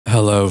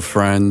Hello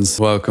friends,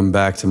 welcome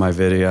back to my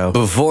video.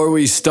 Before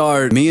we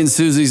start, me and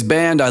Susie's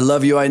band, I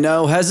Love You I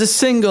Know, has a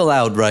single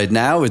out right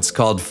now. It's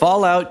called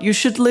Fallout. You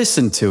should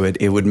listen to it.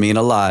 It would mean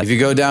a lot. If you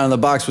go down in the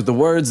box with the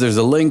words, there's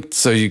a link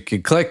so you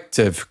can click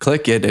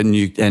it,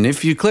 and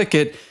if you click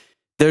it,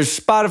 there's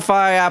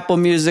Spotify, Apple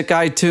Music,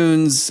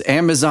 iTunes,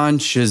 Amazon,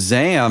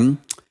 Shazam.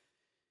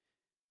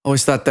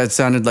 Always thought that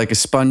sounded like a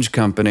sponge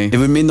company. It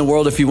would mean the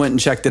world if you went and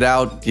checked it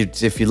out.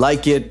 If you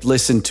like it,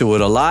 listen to it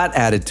a lot,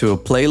 add it to a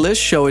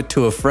playlist, show it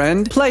to a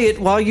friend, play it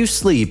while you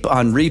sleep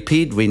on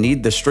repeat. We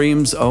need the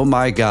streams, oh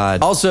my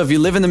God. Also, if you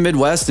live in the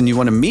Midwest and you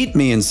want to meet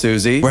me and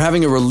Susie, we're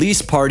having a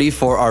release party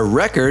for our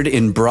record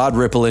in Broad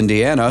Ripple,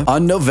 Indiana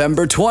on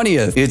November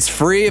 20th. It's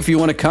free if you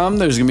want to come.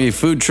 There's gonna be a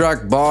food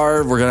truck,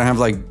 bar, we're gonna have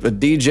like a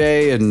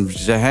DJ and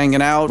just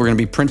hanging out. We're gonna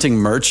be printing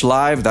merch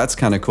live, that's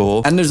kind of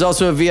cool. And there's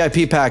also a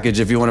VIP package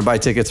if you want to buy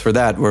tickets for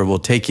that, where we'll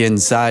take you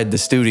inside the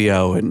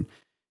studio and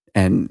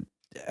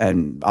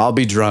I'll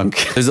be drunk.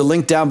 There's a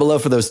link down below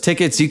for those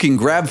tickets. You can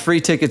grab free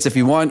tickets if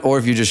you want, or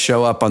if you just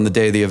show up on the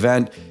day of the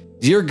event,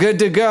 you're good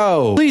to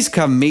go. Please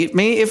come meet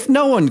me. If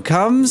no one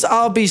comes,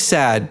 I'll be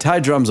sad. Ty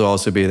Drums will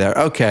also be there.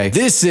 Okay,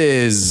 this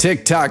is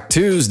TikTok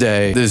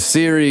Tuesday, the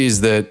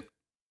series that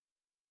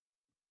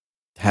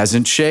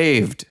hasn't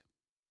shaved.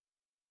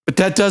 But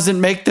that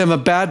doesn't make them a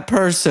bad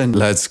person.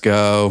 Let's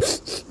go.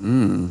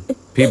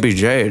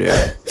 PBJ,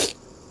 dude.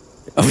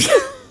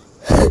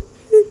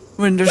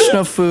 When there's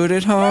no food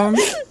at home,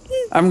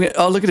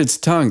 oh, look at its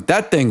tongue.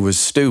 That thing was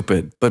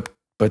stupid, but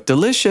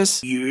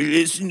delicious. You're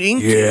listening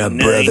to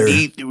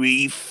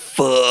 93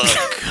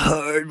 Fuck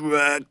Hard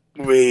Rock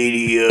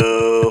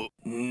Radio.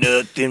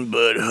 Nothing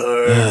but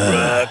hard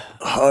rock,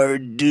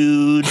 hard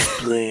dudes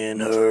playing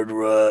hard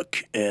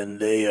rock, and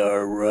they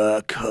are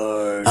rock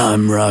hard.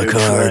 I'm rock they're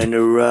hard. Trying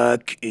to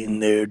rock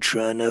and they're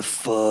trying to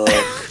fuck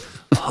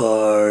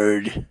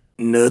hard.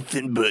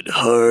 Nothing but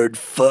hard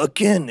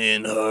fucking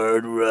and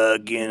hard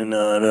rocking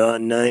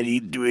on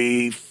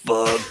 93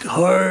 fucking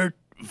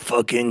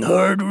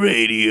hard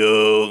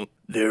radio.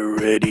 They're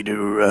ready to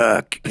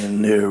rock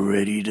and they're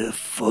ready to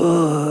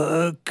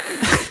fuck.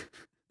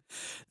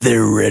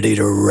 They're ready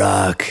to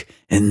rock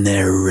and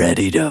they're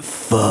ready to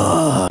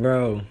fuck.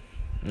 Bro,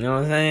 you know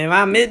what I'm saying? If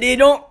I admit they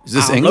don't. Is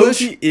this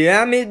English?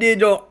 Yeah, I admit they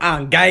don't.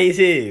 I'm gay as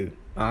hell.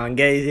 I'm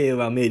gay as hell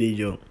if I admit they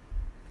don't.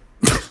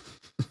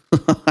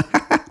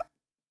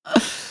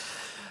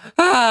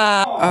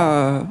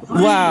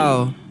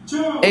 Wow.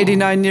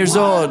 89 years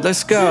old.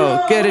 Let's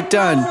go. Get it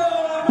done.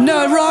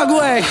 No, wrong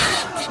way.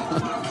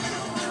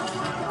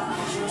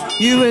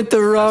 You went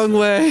the wrong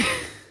way.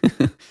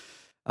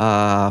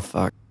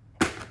 Fuck.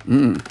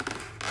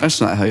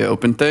 That's not how you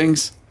open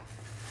things.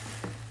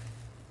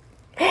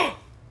 That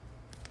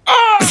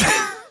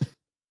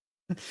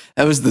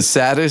was the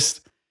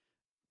saddest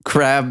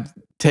crab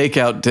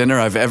takeout dinner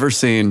I've ever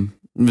seen.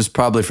 It was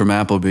probably from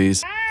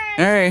Applebee's.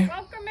 Hey.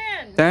 Welcome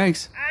in.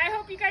 Thanks. I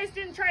hope you guys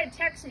didn't try to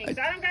text me because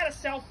I don't got a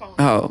cell phone.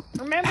 Oh,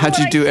 remember how'd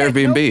you do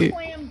Airbnb? No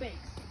clam bakes.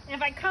 And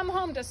if I come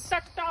home to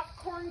sucked off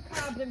corn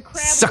cobs and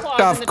crab Sucked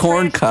claws off in the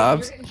corn trash can,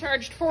 cobs? you're getting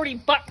charged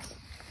 $40.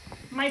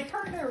 My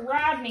partner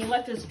Rodney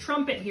left his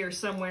trumpet here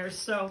somewhere,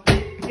 so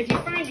if you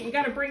find it, you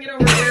got to bring it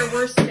over to where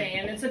we're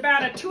staying. It's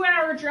about a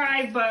 2-hour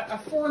drive, but a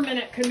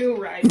 4-minute canoe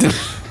ride. The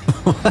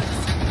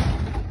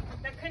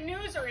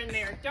canoes are in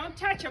there. Don't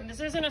touch them. This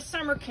isn't a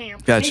summer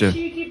camp. Gotcha. Make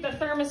sure you keep the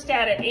thermostat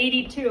at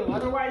 82,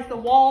 otherwise the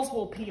walls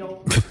will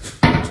peel.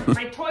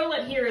 My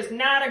toilet here is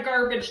not a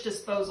garbage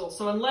disposal,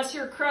 so unless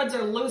your cruds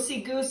are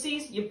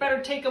loosey-gooseys, you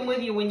better take them with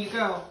you when you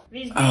go.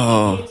 These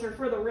baby gates are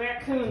for the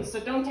raccoons,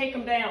 so don't take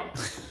them down.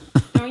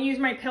 Don't use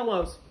my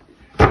pillows.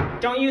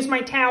 Don't use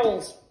my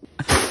towels.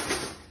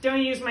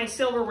 Don't use my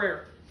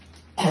silverware.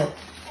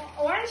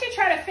 Why don't you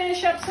try to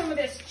finish up some of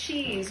this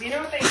cheese? You know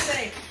what they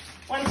say,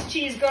 once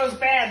cheese goes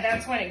bad,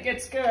 that's when it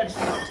gets good.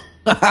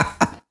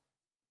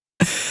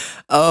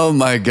 Oh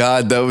my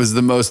God, that was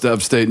the most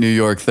upstate New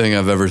York thing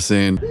I've ever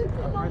seen.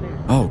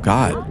 Oh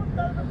God.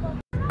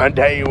 I'll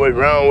tell you what's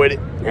wrong with it.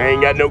 I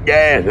ain't got no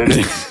gas in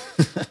it.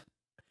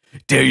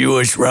 Tell you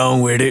what's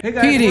wrong with it. Hey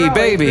guys, Petey, wow,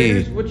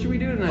 baby. What should we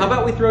do tonight? How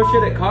about we throw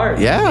shit at cars?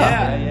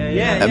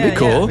 Yeah. That'd be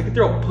cool. We could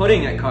throw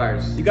pudding at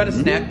cars. You got a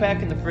snack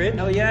pack in the fridge?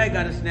 Oh yeah, I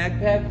got a snack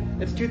pack.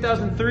 It's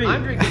 2003.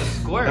 I'm drinking a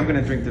squirt. I'm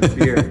gonna drink this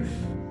beer.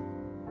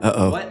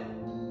 Uh-oh. What?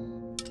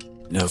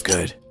 No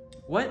good.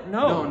 What?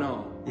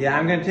 No. Yeah,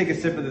 I'm gonna take a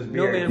sip of this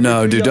beer. Man,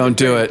 no, dude, don't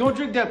do it. Don't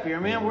drink that beer,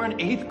 man. We're in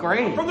 8th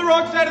grade. I'm from the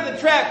wrong side of the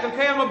track,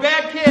 okay? I'm a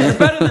bad kid. You're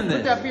better than this.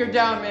 Put that beer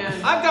down, man.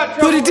 I've got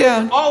trouble Put it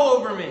down. all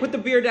over me. Put the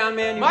beer down,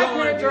 man. My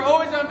parents are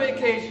always on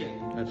vacation.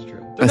 That's true.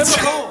 They're never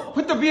home.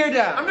 Put the beer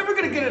down. I'm never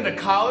gonna get into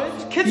college.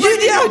 Kids You- like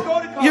me yeah, don't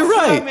go to college. you're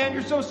right. Shut up, man.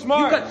 You're so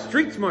smart. You got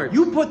street smart.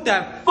 You put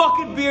that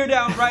fucking beer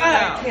down right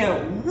now. I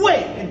can't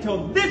wait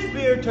until this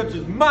beer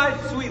touches my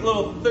sweet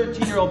little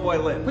 13-year-old boy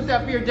lips. Put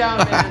that beer down,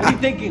 man. What are you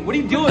thinking? What are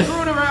you doing?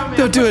 Screwing around, man.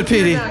 Don't do it,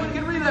 Petey.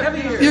 Get rid of that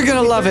beer. You're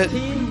gonna love it.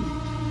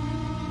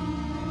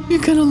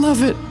 You're gonna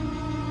love it.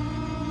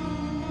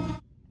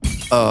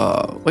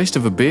 Waste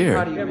of a beer.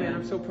 Proud of you, man.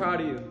 I'm so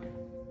proud of you.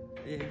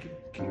 Yeah,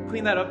 can you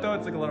clean that up though?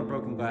 It's like a lot of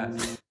broken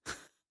glass.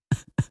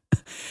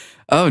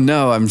 Oh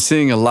no, I'm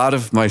seeing a lot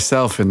of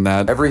myself in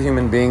that. Every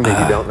human being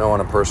that you don't know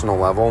on a personal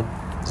level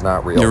is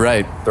not real. You're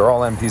right. They're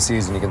all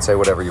NPCs and you can say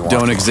whatever you want.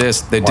 Don't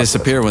exist. They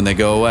disappear when they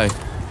go away.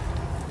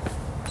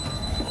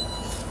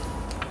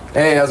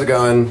 Hey, how's it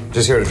going?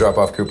 Just here to drop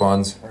off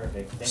coupons.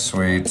 Perfect.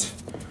 Sweet.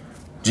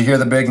 Did you hear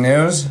the big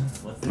news?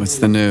 What's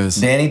the news?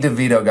 Danny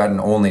DeVito got an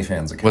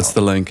OnlyFans account. What's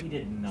the link?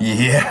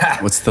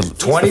 Yeah. What's the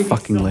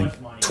fucking link?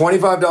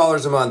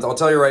 $25 a month. I'll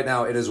tell you right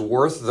now, it is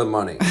worth the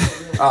money.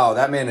 Oh,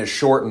 that man is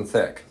short and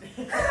thick.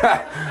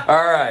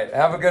 All right,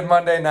 have a good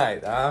Monday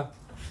night, huh?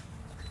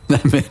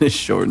 That man is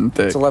short and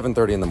thick. It's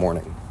 11:30 in the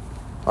morning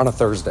on a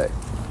Thursday.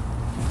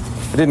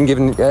 I didn't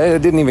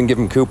even give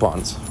him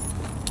coupons.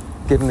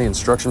 Gave him the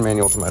instruction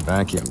manual to my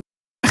vacuum.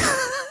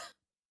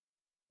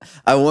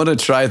 I want to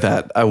try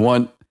that. I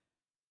want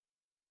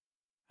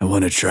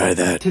to try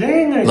that.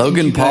 Today I'm going to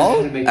Logan teach you guys Paul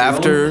how to make your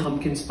after own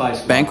pumpkin spice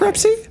latte.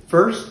 bankruptcy?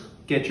 First,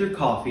 get your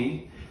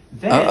coffee.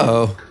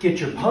 Then, get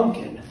your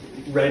pumpkin.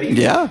 Ready?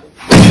 Yeah.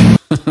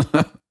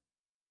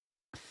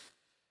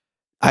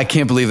 I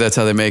can't believe that's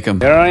how they make them.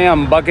 Here I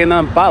am,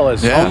 Buckingham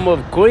Palace, Yeah. home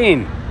of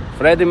Queen.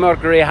 Freddie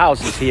Mercury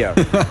house is here.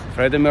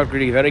 Freddie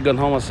Mercury, very good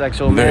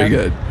homosexual man. Very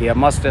good. He had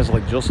mustache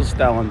like Joseph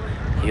Stalin.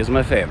 He is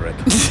my favorite.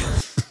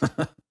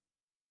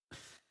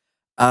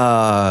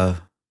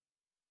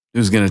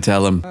 Who's gonna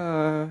tell him?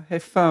 Hey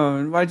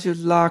phone, why'd you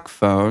lock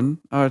phone?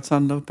 Oh, it's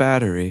on low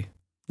battery.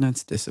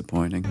 That's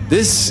disappointing. Have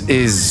you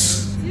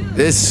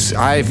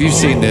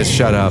seen this?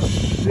 Shut up.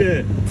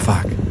 Shit.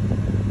 Fuck.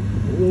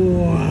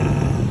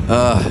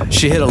 Wow.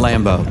 She hit a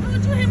Lambo. Why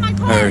would you hit my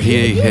car? Or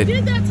he you hit.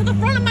 did that to the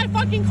front of my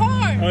fucking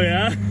car. Oh,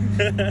 yeah?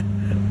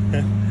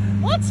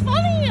 What's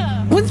funny?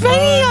 What's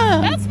funny?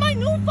 That's my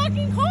new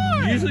fucking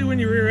car. Usually when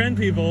you rear-end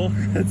people,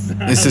 it's...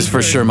 This is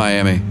for sure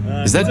Miami.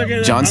 Is that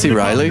okay, John C. I'm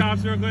gonna call Riley? the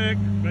cops real quick.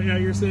 But yeah,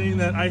 you're saying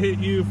that I hit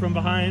you from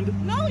behind.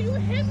 No, you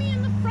hit me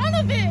in the front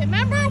of it.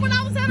 Remember when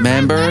I was at a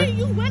Remember? red light,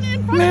 you went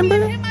in front of me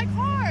and hit my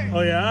car.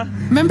 Oh, yeah?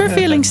 Remember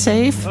feeling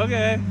safe?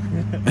 Okay.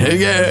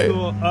 Okay.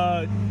 Cool.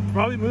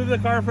 Probably move the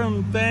car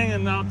from thing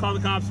and I'll call the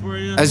cops for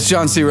you. That's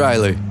John C.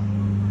 Riley.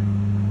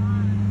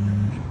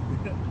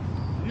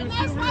 And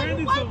that's why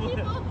you white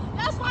people.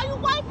 That's why you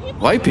white people.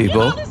 White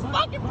people? Get all this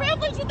fucking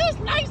privilege with this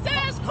nice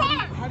ass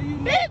car. How do you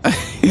bitch?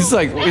 He's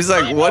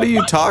like, what are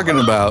you talking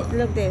about?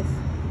 Look this.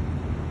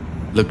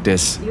 Look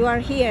this. You are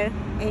here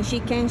and she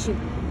can shoot.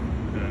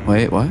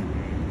 Wait, what?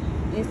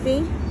 You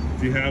see?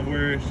 Do you have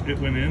where it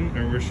went in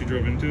or where she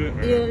drove into it?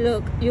 Or? You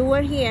look. You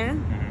were here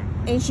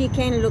and she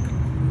can look.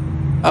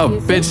 Oh,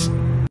 You see? bitch.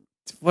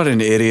 What an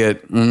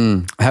idiot.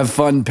 Have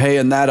fun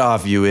paying that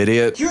off, you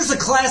idiot. Here's a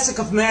classic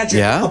of magic.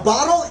 Yeah? A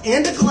bottle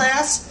and a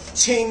glass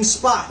change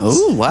spots.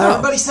 Ooh, wow. Now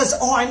everybody says,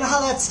 oh, I know how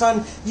that's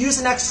done. Use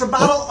an extra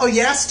bottle. Oh,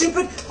 yeah,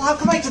 stupid? Well, how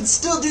come I can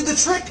still do the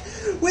trick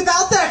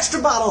without the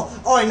extra bottle?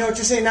 Oh, I know what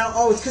you're saying now.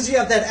 Oh, it's because you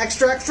have that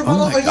extra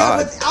bottle? my yeah, God.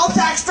 without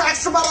the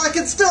extra bottle, I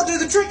can still do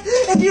the trick.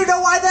 And do you know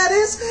why that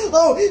is?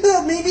 Oh,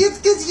 maybe it's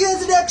because he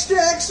has an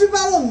extra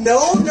bottle.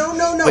 No.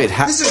 Wait,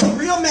 this is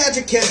real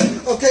magic, kid.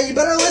 Okay, you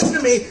better listen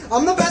to me.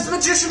 I'm the best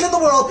magician in the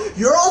world.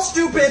 You're all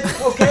stupid,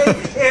 okay?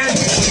 And,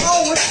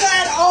 oh, what's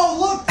that? Oh,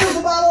 look, there's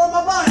a bottle on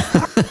my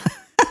butt.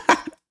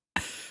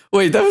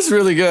 Wait, that was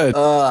really good.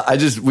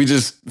 We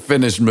just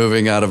finished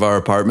moving out of our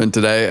apartment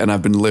today, and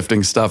I've been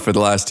lifting stuff for the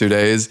last 2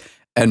 days,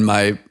 and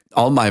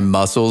all my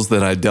muscles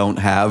that I don't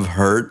have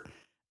hurt,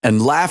 and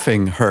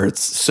laughing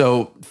hurts.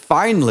 So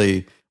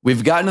finally,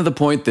 we've gotten to the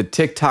point that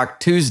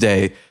TikTok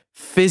Tuesday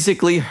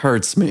physically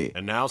hurts me.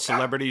 And now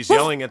celebrities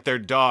yelling at their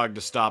dog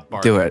to stop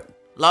barking. Do it.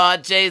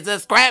 Lord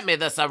Jesus, grant me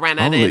the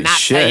serenity Holy not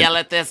shit. to yell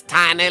at this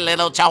tiny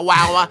little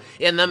chihuahua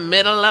in the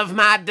middle of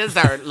my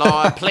dessert.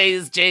 Lord,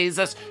 please,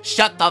 Jesus,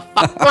 shut the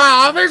fuck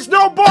up. There's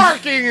no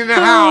barking in the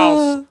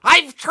house.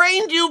 I've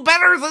trained you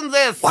better than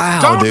this.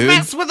 Wow, Don't dude.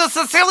 mess with a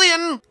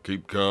Sicilian.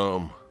 Keep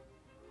calm,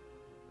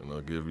 and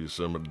I'll give you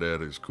some of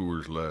Daddy's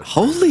Coors Light.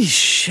 Holy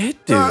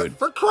shit, dude.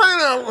 For crying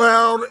out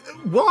loud,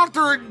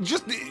 Walter,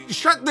 just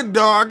shut the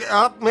dog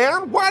up,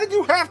 man. Why did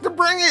you have to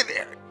bring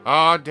it?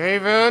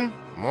 David,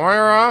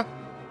 Moira,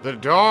 the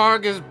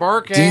dog is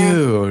barking.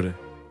 Dude.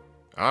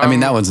 I mean,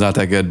 that one's not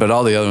that good, but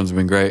all the other ones have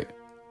been great.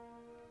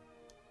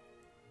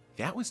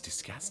 That was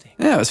disgusting.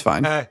 Yeah, it was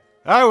fine. I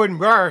wouldn't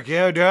bark,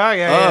 dog.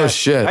 Oh,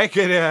 shit. I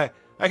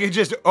could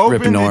just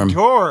open Rip Norm. the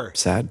door.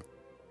 Sad.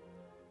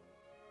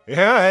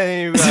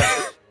 Yeah,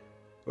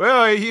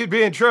 well, you'd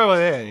be in trouble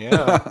then,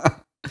 yeah.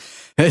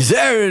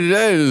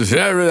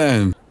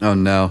 Oh,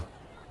 no.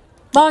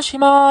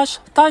 Moshi-mosh,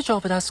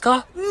 daijoubu desu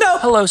ka? No!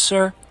 Hello,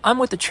 sir. I'm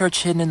with the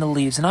church hidden in the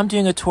leaves, and I'm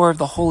doing a tour of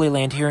the Holy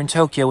Land here in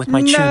Tokyo with my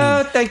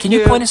tuning. Can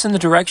you point us in the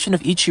direction of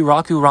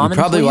Ichiraku Ramen, You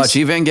probably please? watch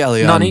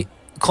Evangelion. Nani?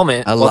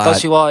 Comment. A lot.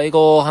 Watashi wa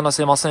eigo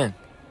hanasemasen.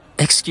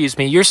 Excuse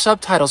me, your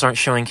subtitles aren't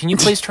showing. Can you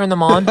please turn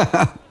them on?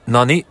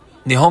 Nani?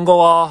 Nihongo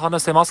wa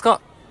hanasemasu ka?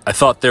 I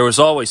thought there was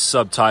always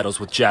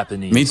subtitles with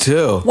Japanese. Me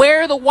too.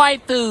 Where are the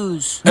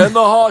waifus? And the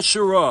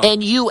Hashira.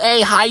 And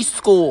UA High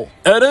School.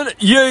 Eren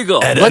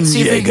Yeager. Let's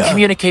see if we can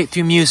communicate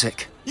through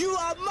music.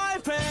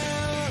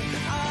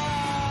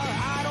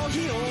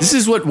 This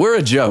is what we're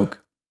a joke.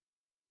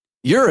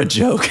 You're a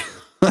joke.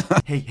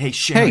 Hey,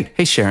 Sharon.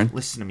 Hey, Sharon.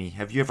 Listen to me.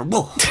 Have you ever...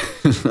 Whoa.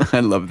 I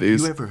love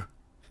these. Have you ever...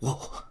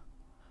 Whoa.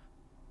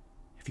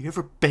 Have you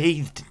ever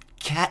bathed in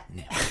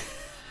catnip?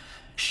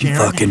 Sharon?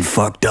 Fucking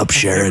fucked up,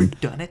 Sharon. Have you ever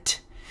done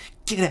it?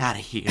 Get out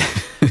of here.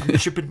 I'm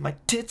tripping my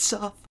tits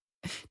off.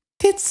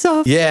 Tits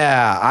off.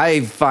 Yeah,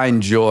 I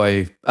find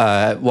joy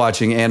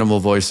watching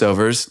animal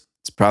voiceovers.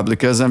 It's probably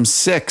because I'm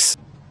 6.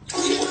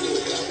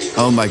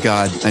 Oh my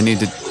God, I need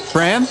to...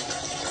 Bram?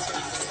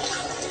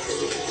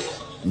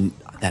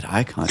 That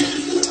eye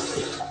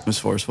contact was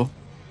forceful.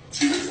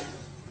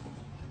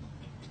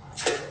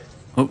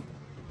 Oh.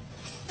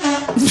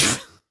 How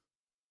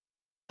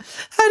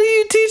do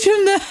you teach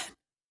him that?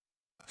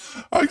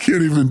 I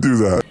can't even do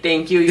that.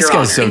 Thank you, Your This Honor.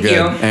 guy's so Thank good,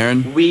 you.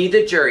 Aaron. We,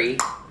 the jury,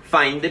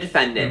 find the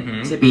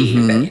defendant to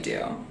be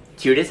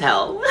cute as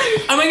hell.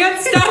 Oh my God,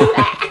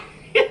 stop!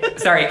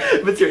 Sorry.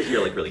 But seriously,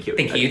 you're like really cute.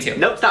 Thank you, you too.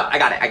 Nope, stop. I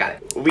got it.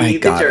 We,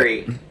 the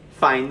jury,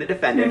 find the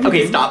defendant.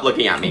 Okay, stop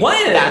looking at me.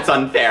 What? That's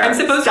unfair. I'm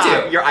supposed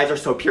stop. to. Your eyes are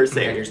so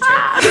piercing. Yours too.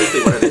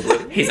 Seriously, what are they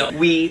blue? Hazel.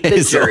 We,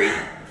 the jury,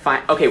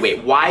 find... Okay,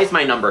 wait. Why is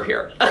my number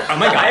here? Oh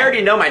my God. I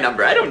already know my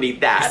number. I don't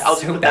need that. I'll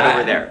just put that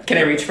over there. Can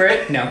I reach for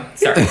it? No.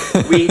 Sorry.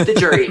 We, the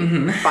jury,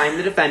 find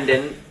the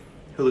defendant,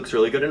 who looks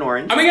really good in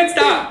orange. Oh my God,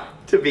 stop!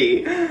 To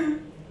be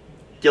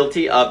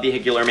guilty of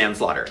vehicular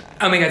manslaughter.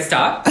 Oh my God,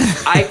 stop.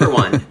 I, for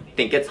one,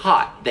 think it's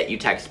hot that you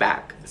text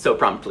back so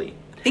promptly.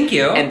 Thank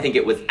you. And think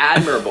it was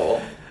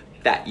admirable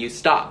that you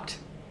stopped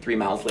 3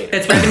 miles later.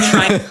 That's what I've been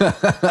trying.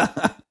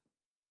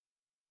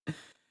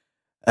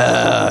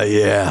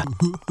 Yeah.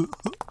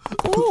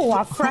 Ooh,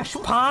 a fresh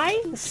pie?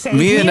 Save Me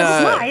me and,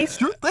 a slice.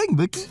 Sure thing,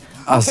 Mix.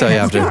 I'll tell you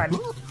after.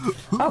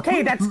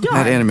 Okay, that's good.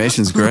 That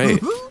animation's great.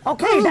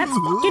 Okay, that's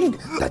fucking...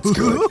 That's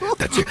good.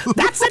 That's it.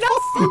 That's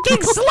enough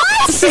fucking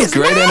slices, This is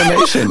great man!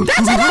 animation. That's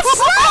enough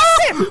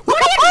slices!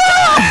 What are you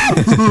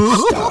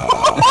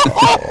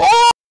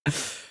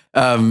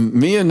doing?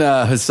 Me and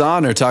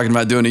Hassan are talking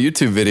about doing a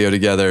YouTube video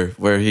together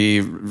where he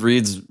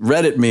reads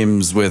Reddit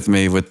memes with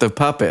me with the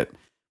puppet.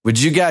 Would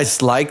you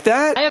guys like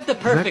that? I have the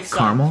perfect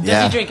son. Does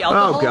Yeah. he drink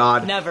alcohol? Oh,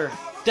 God. Never.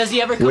 Does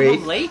he ever come Wait.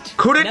 home late?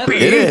 Could it Never. be?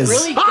 It is.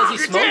 Really? Does he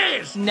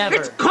smoke? Never. I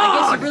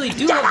guess you really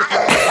do have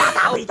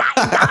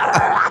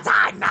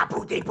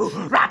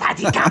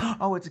the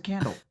Oh, it's a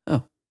candle.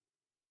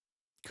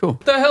 Cool.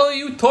 What the hell are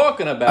you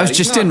talking about? I was He's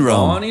just not in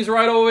Rome. gone. He's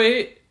right over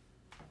here.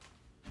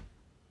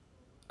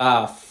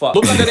 Ah, fuck.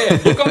 Look under there.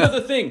 Look under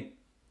the thing.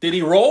 Did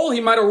he roll?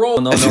 He might have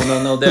rolled.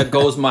 No. There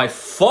goes my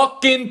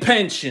fucking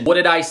pension. What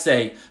did I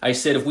say? I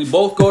said if we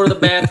both go to the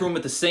bathroom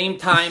at the same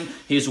time,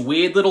 his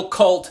weird little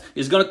cult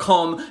is gonna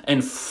come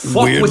and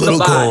fuck Weird with the little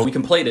vibe. cult. We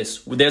can play this.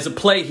 There's a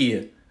play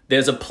here.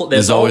 There's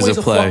There's always always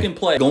a a play. fucking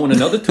play. Go in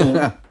another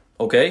tomb.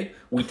 Okay?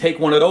 We take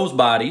one of those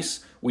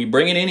bodies. We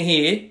bring it in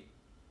here.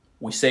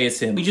 We say it's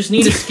him. We just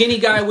need a skinny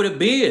guy with a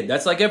beard.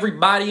 That's like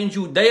everybody in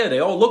Judea. They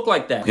all look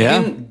like that. Yeah.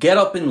 He didn't get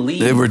up and leave.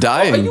 They were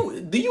dying.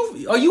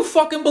 Are you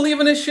fucking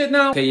believing this shit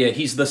now? Okay, yeah,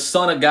 he's the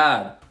son of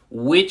God.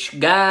 Which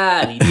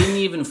God? He didn't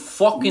even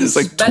fucking There's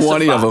like specify.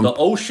 20 of them. The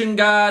ocean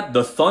God,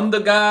 the thunder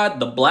God,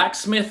 the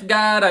blacksmith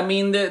God. I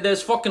mean,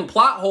 there's fucking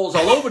plot holes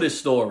all over this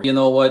story. You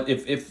know what?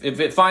 If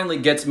it finally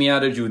gets me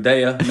out of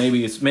Judea,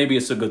 maybe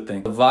it's a good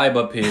thing. The vibe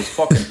up here is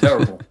fucking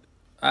terrible.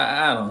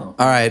 I don't know.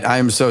 All right, I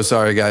am so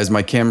sorry, guys.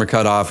 My camera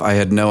cut off. I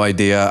had no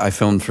idea. I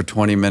filmed for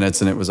 20 minutes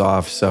and it was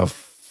off, so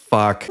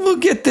fuck. We'll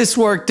get this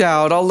worked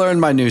out. I'll learn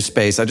my new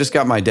space. I just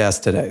got my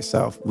desk today,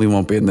 so we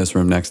won't be in this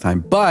room next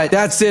time. But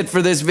that's it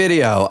for this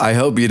video. I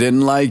hope you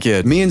didn't like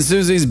it. Me and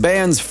Susie's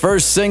band's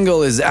first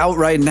single is out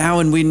right now,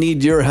 and we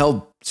need your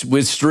help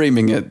with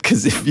streaming it,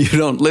 because if you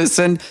don't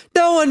listen,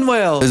 no one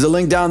will. There's a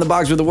link down in the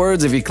box with the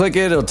words. If you click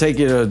it, it'll take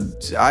you to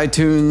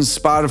iTunes,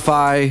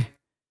 Spotify,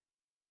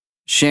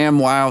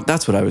 ShamWow.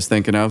 That's what I was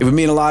thinking of. It would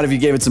mean a lot if you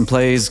gave it some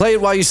plays. Play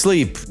it while you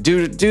sleep.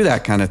 Do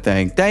that kind of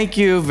thing. Thank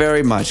you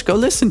very much. Go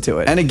listen to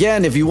it. And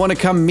again, if you want to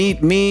come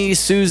meet me,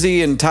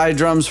 Susie, and Ty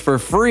Drums for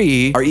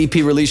free, our EP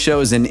release show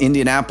is in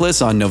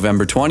Indianapolis on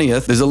November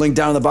 20th. There's a link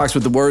down in the box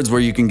with the words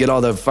where you can get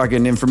all the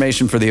fucking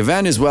information for the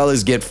event, as well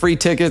as get free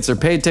tickets or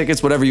paid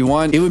tickets, whatever you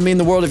want. It would mean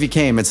the world if you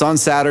came. It's on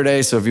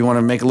Saturday, so if you want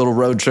to make a little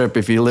road trip,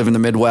 if you live in the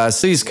Midwest,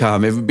 please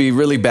come. It would be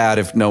really bad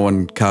if no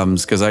one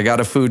comes, because I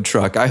got a food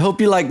truck. I hope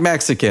you like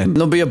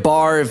Mexican. There'll be a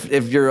bar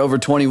if you're over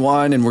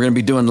 21, and we're going to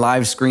be doing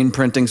live screen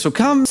printing. So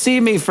come see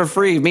me for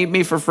free. Meet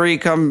me for free.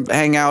 Come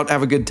hang out.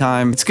 Have a good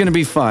time. It's going to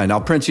be fun. I'll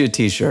print you a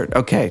t-shirt.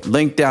 Okay,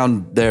 link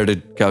down there to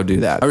go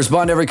do that. I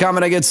respond to every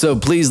comment I get, so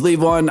please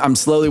leave one. I'm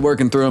slowly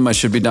working through them. I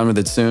should be done with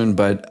it soon,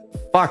 but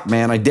fuck,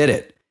 man, I did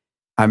it.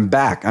 I'm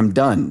back. I'm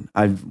done.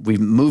 We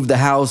moved the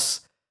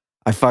house.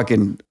 I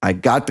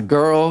got the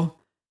girl.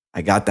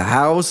 I got the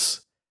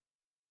house.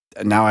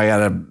 Now I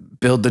got to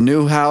build the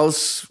new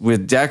house. We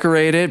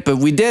decorate it, but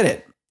we did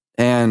it.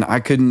 And I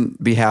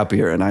couldn't be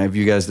happier, and I have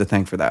you guys to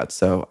thank for that.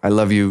 So I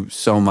love you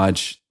so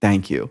much.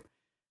 Thank you.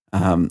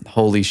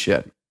 Holy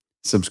shit.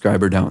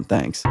 Subscribe or don't.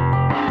 Thanks.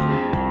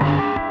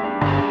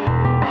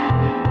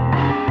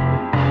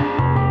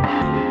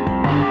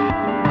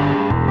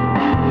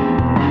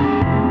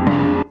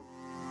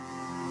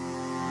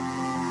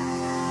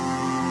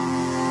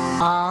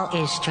 All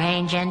is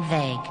strange and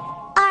vague.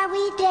 Are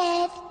we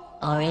dead?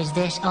 Or is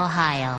this Ohio?